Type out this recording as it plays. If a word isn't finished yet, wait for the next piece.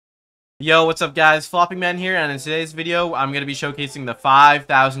Yo, what's up guys? Flopping Man here, and in today's video, I'm going to be showcasing the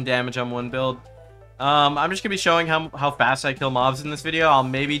 5,000 damage M1 build. I'm just going to be showing how fast I kill mobs in this video. I'll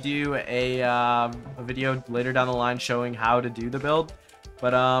maybe do a video later down the line showing how to do the build.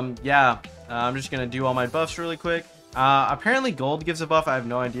 But yeah, I'm just going to do all my buffs really quick. Apparently gold gives a buff. I have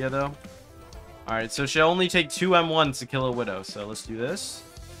no idea though. Alright, so it should only take 2 M1s to kill a widow. So let's do this.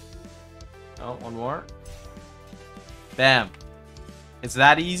 Oh, one more. Bam. It's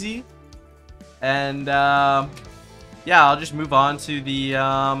that easy. And yeah, I'll just move on to the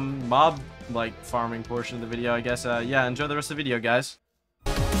mob like farming portion of the video, I guess. Yeah, enjoy the rest of the video, guys.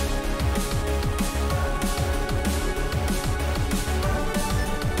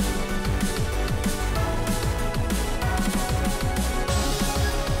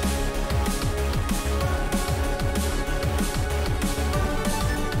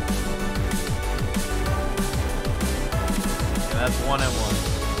 Yeah, that's 1 M1.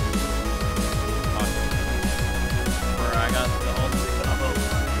 I got the ultimate combo.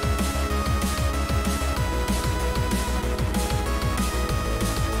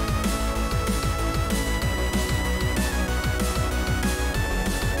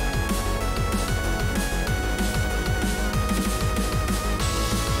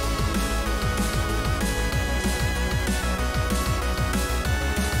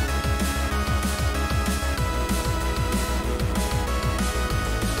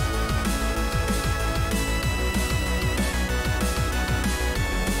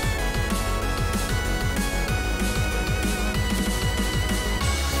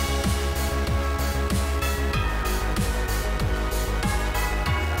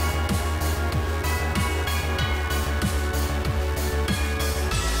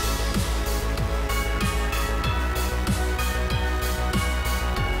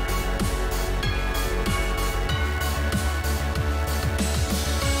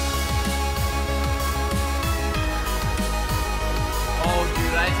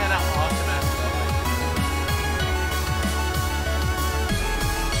 I just had an awesome ass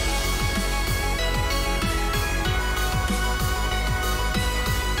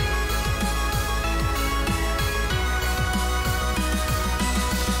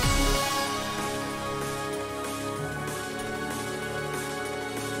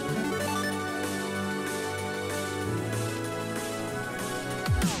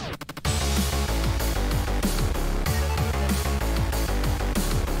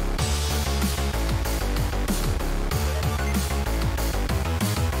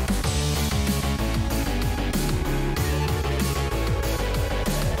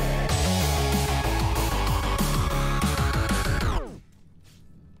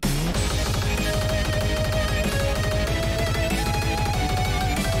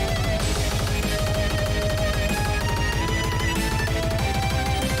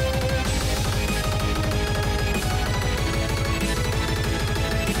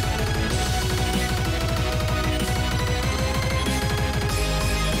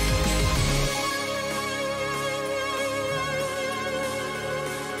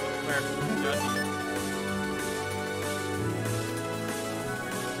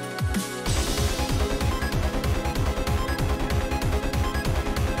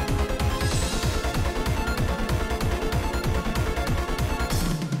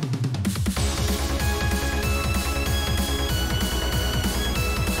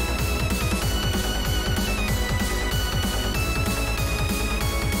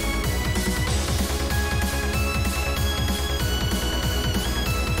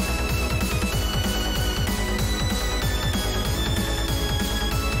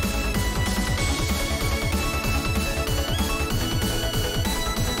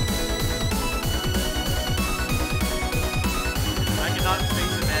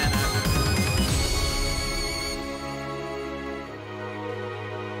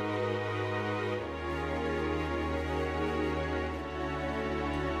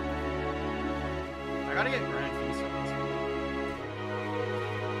I gotta get Grand Feast on this one.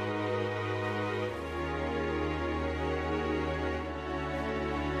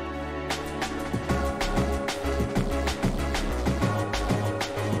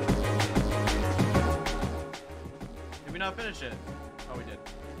 Did we not finish it? Oh, we did.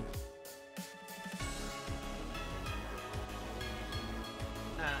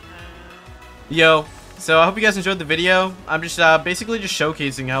 Yo. So I hope you guys enjoyed the video. I'm just basically just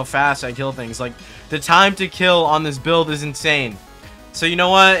showcasing how fast I kill things. Like, the time to kill on this build is insane. So you know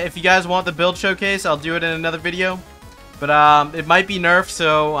what? If you guys want the build showcase, I'll do it in another video. But it might be nerfed,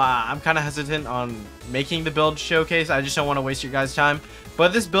 so I'm kind of hesitant on making the build showcase. I just don't want to waste your guys' time.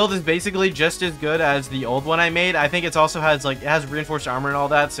 But this build is basically just as good as the old one I made. I think it also has, like, it has reinforced armor and all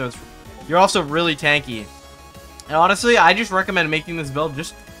that, so it's you're also really tanky. And honestly, I just recommend making this build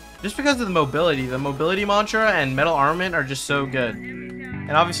just because of the mobility. The mobility mantra and metal armament are just so good.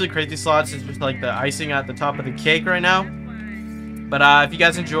 And obviously, crazy slots is just like the icing at the top of the cake right now. But if you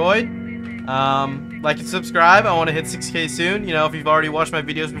guys enjoyed, like and subscribe. I want to hit 6K soon. You know, if you've already watched my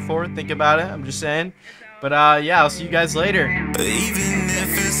videos before, think about it. I'm just saying. But yeah, I'll see you guys later. Even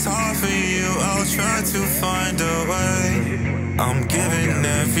if it's hard for you, I'll try to find a way. I'm giving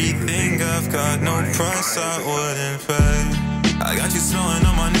everything I've got, no price I wouldn't pay. I got you smelling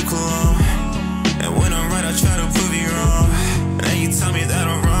on my new cologne, and when I'm right, I try to prove you wrong. And you tell me that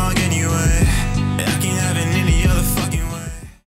I'm wrong.